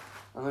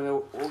 I'm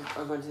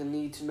going to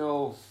need to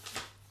know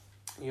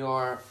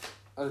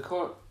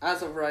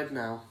as of right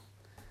now,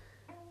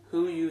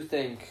 who you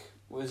think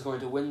is going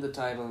to win the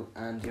title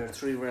and your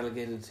 3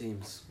 relegated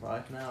teams.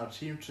 Right now,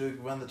 team to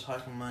win the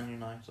title, Man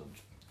United.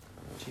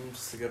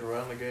 Teams to get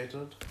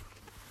relegated,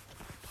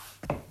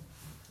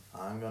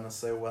 I'm going to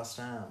say West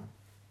Ham.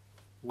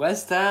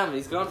 West Ham,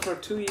 he's gone for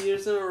 2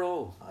 years in a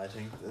row. I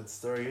think it's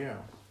their year.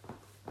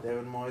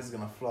 David Moyes is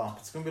going to flop.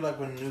 It's going to be like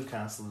when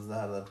Newcastle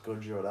had that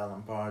good year with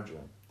Alan Pardew.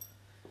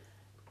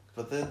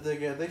 But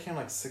they came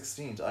like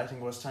 16th. I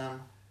think West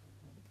Ham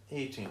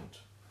 18th.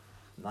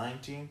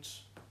 19th.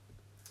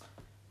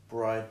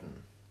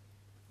 Brighton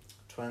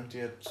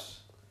 20th.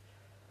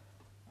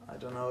 I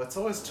don't know. It's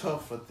always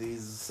tough with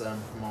these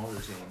promoter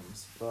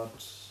teams,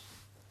 but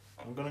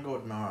I'm going to go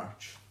with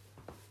Norwich.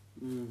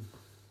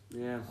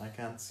 Yeah. I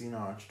can't see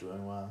Norwich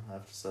doing well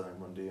after selling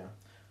Buendia.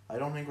 I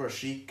don't think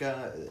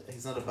Rashica,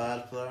 he's not a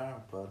bad player,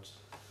 but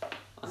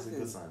he's a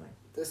good signing.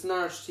 This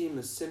Norwich team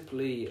is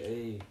simply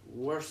a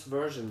worse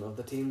version of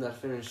the team that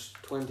finished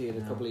 20th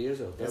a couple of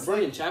years ago. They're a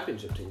brilliant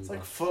championship team. It's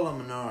like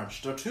Fulham and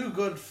Norwich. They're too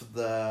good for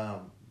the,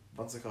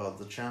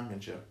 the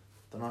championship.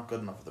 They're not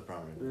good enough for the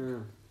Premier League. Yeah.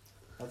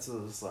 That's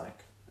what it's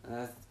like.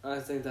 I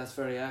think that's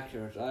very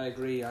accurate. I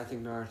agree. I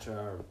think Norwich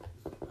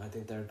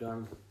they're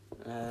gone.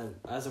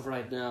 As of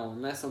right now,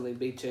 unless something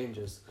big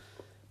changes,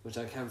 which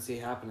I can't see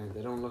happening,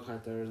 they don't look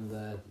like they're in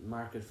the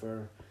market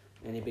for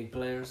any big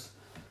players.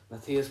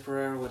 Matthias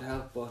Pereira would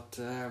help, but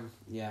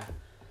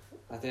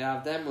they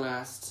have them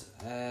last.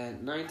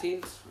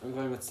 19th, I'm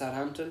going with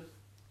Southampton.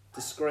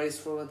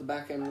 Disgraceful at the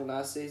back end of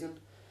last season.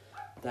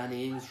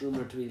 Danny Ings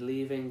rumoured to be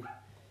leaving.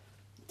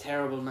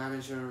 Terrible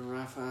manager in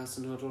Rafa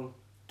Hasenhüttl.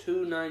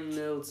 2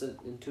 9-0s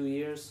in 2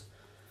 years.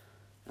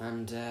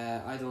 And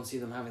I don't see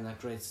them having that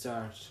great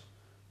start.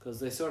 Because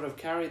they sort of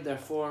carried their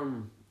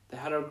form. They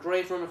had a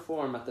great run of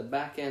form at the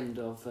back end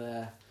of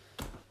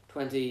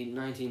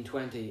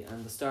 2019-20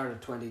 and the start of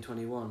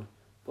 2021.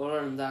 But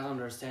other than that,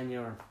 under his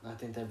tenure, I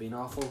think they've been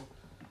awful.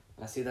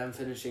 I see them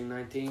finishing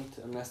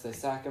 19th unless they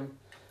sack him.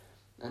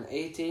 And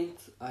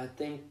 18th, I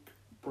think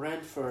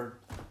Brentford,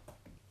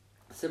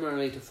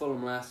 similarly to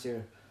Fulham last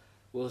year,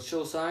 will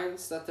show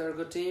signs that they're a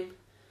good team.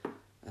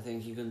 I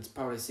think you can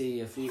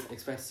probably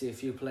expect to see a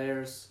few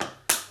players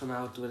come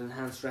out with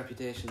enhanced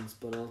reputations,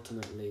 but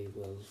ultimately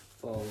will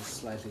fall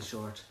slightly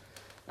short.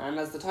 And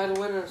as the title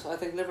winners, I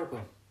think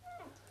Liverpool.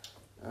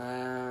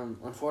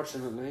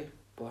 Unfortunately,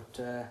 but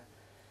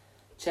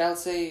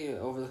Chelsea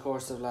over the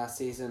course of last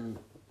season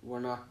were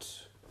not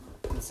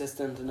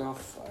consistent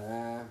enough.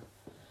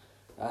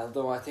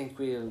 Although I think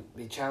we'll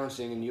be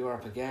challenging in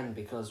Europe again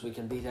because we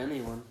can beat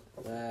anyone.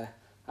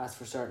 That's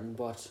for certain.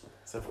 But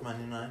except for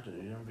Man United,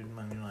 you didn't beat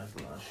Man United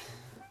last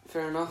year.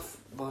 Fair enough,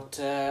 but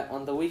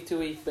on the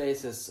week-to-week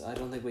basis, I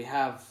don't think we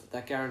have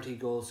that guaranteed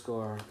goal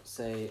scorer.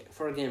 Say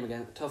for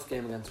a tough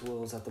game against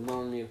Wolves at the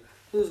Molineux,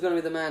 who's going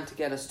to be the man to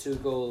get us 2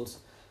 goals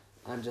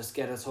and just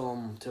get us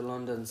home to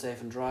London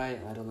safe and dry?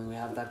 I don't think we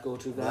have that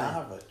go-to guy.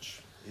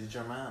 Vlahovic, he's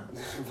your man.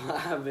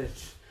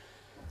 Vlahovic.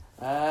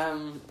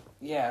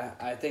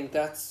 I think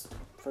that's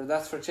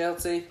for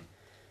Chelsea.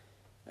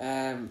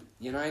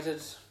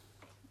 United,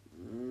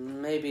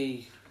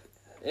 maybe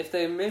if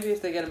they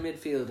get a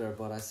midfielder,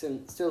 but I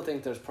still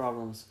think there's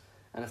problems.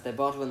 And if they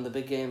bottle in the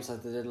big games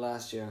like they did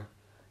last year,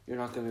 you're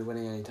not going to be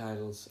winning any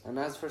titles. And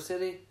as for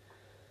City,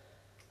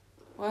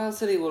 well,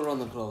 City will run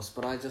them close,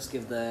 but I just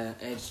give the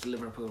edge to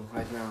Liverpool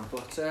right now.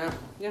 But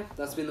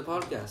that's been the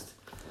podcast.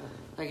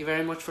 Thank you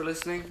very much for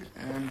listening,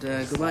 and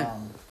goodbye.